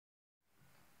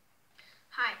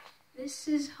This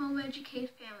is Home Educate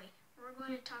Family. We're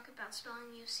going to talk about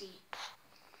SpellingYouSee.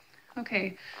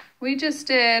 Okay, we just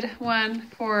did one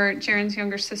for Jaren's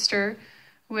younger sister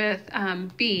with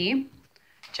B,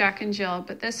 Jack and Jill,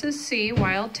 but this is C,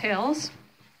 Wild Tales.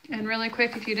 And really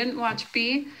quick, if you didn't watch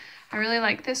B, I really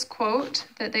like this quote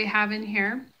that they have in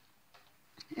here.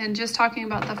 And just talking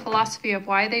about the philosophy of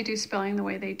why they do spelling the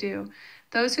way they do.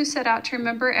 Those who set out to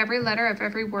remember every letter of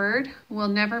every word will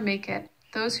never make it.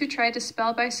 Those who try to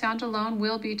spell by sound alone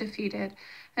will be defeated.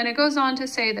 And it goes on to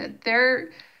say that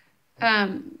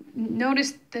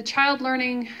notice the child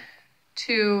learning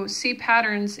to see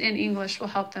patterns in English will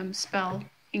help them spell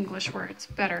English words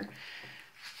better.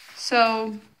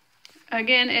 So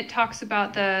again, it talks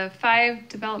about the 5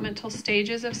 developmental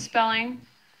stages of spelling.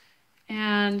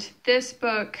 And this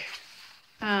book,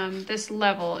 this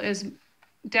level is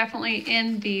definitely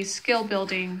in the skill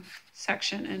building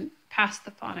section and past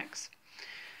the phonics.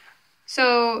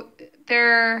 So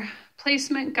their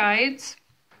placement guides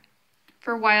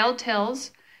for Wild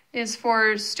Tales is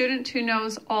for a student who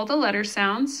knows all the letter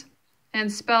sounds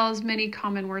and spells many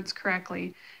common words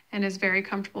correctly and is very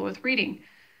comfortable with reading.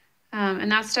 And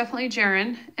that's definitely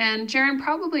Jaren. And Jaren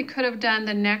probably could have done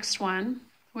the next one,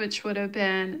 which would have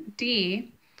been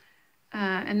D.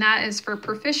 And that is for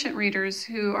proficient readers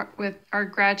who are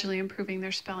gradually improving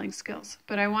their spelling skills.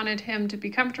 But I wanted him to be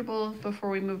comfortable before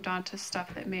we moved on to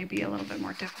stuff that may be a little bit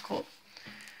more difficult.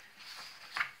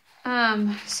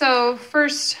 So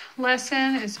first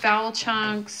lesson is vowel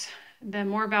chunks, then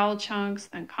more vowel chunks,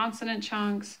 then consonant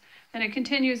chunks, and it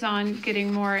continues on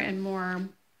getting more and more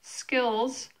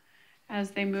skills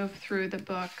as they move through the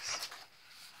books.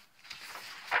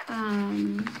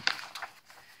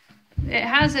 It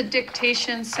has a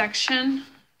dictation section,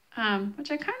 which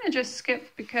I kind of just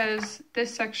skipped because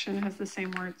this section has the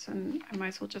same words and I might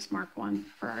as well just mark one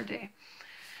for our day.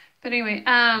 But anyway,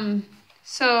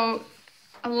 so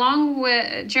along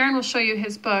with, Jaren will show you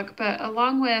his book, but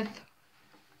along with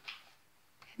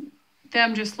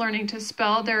them just learning to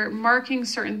spell, they're marking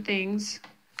certain things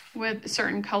with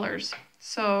certain colors.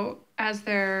 So as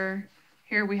they're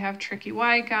here, we have tricky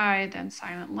Y guide, then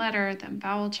silent letter, then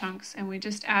vowel chunks, and we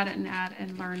just add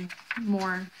and learn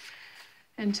more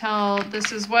until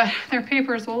this is what their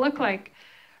papers will look like.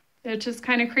 It's just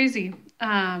kind of crazy.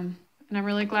 And I'm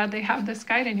really glad they have this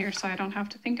guide in here so I don't have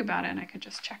to think about it and I can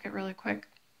just check it really quick.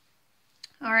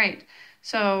 All right,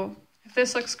 so if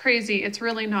this looks crazy, it's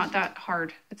really not that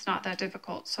hard. It's not that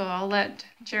difficult. So I'll let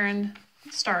Jaren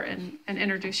start and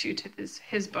introduce you to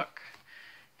his book.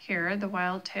 Here, the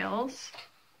Wild Tales.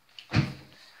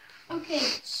 Okay,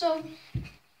 so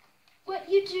what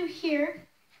you do here,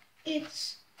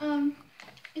 it's a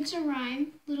rhyme,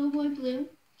 Little Boy Blue,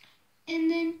 and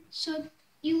then so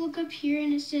you look up here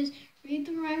and it says read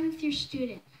the rhyme with your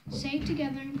student, say it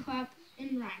together and clap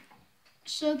and rhyme.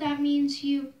 So that means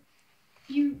you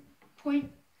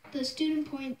point, the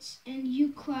student points and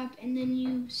you clap and then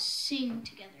you sing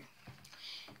together.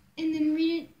 And then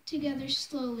read it together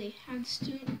slowly. Have the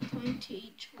student point to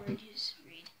each word you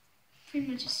read. Pretty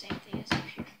much the same thing as up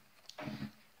here.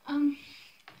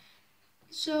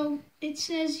 So it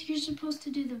says you're supposed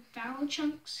to do the vowel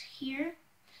chunks here,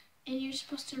 and you're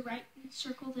supposed to write and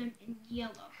circle them in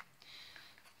yellow.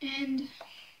 And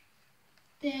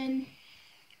then...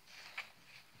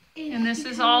 And this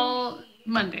is all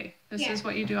Monday. This yeah. is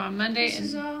what you do on Monday,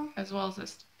 as well as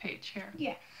this page here.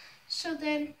 Yeah. So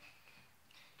then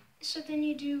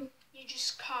you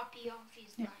just copy all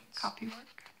these lines. Copy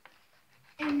work.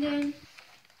 And then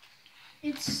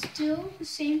it's still the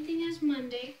same thing as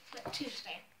Monday, but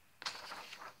Tuesday.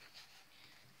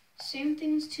 Same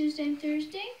thing as Tuesday and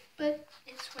Thursday, but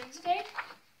it's Wednesday.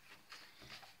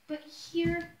 But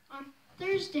here on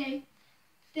Thursday,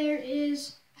 there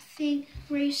is a thing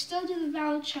where you still do the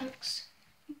vowel chunks,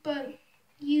 but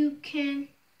you can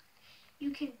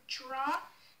draw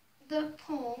the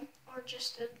poem or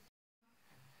just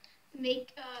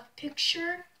make a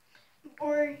picture,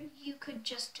 or you could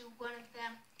just do one of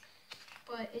them,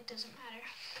 but it doesn't matter.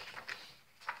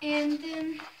 And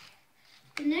then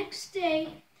the next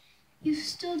day, you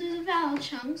still do the vowel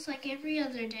chunks like every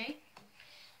other day,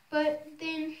 but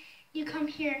then you come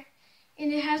here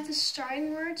and it has the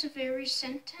starting words of every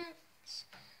sentence,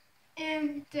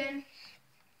 and then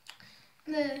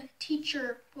the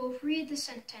teacher will read the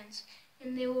sentence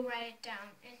and they will write it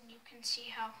down, and you can see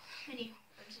how many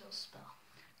words they'll spell.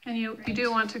 And you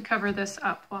do want to cover this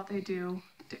up while they do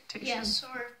dictation. Yes,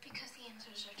 or because the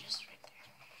answers are just right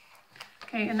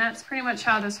there. Okay, and that's pretty much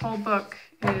how this whole book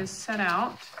is set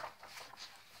out.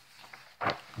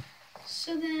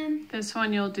 So then... This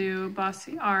one you'll do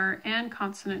bossy R and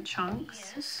consonant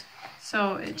chunks. Yes.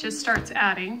 So it just starts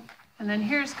adding. And then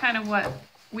here's kind of what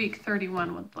week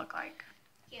 31 would look like.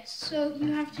 Yes, so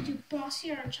you have to do bossy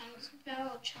R chunks,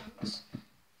 vowel chunks,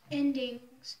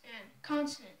 endings, and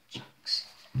consonant chunks.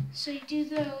 So you do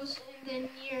those, and then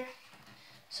you're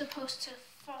supposed to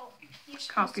follow.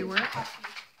 Copy work.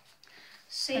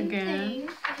 Same Again. thing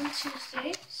on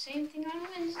Tuesday, same thing on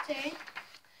Wednesday,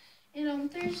 and on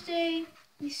Thursday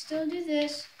we still do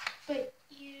this, but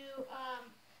you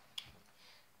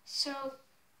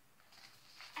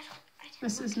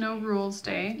This is no rules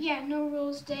day. Yeah, no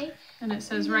rules day. And it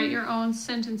says write your own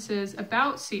sentences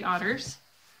about sea otters.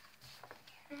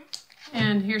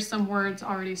 And here's some words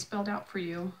already spelled out for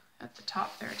you at the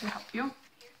top there to help you.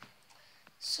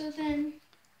 So then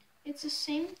it's the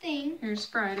same thing. Here's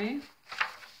Friday.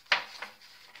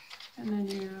 And then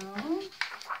you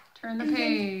turn the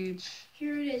page.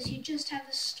 Here it is. You just have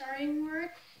the starting word,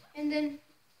 and then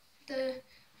the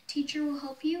teacher will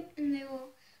help you, and they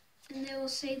will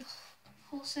say the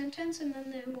whole sentence, and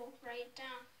then they will write it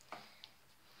down.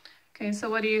 Okay, so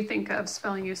what do you think of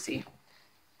SpellingYouSee?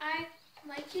 I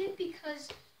like it because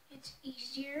it's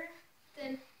easier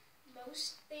than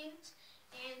most things,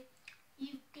 and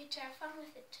you get to have fun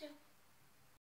with it too.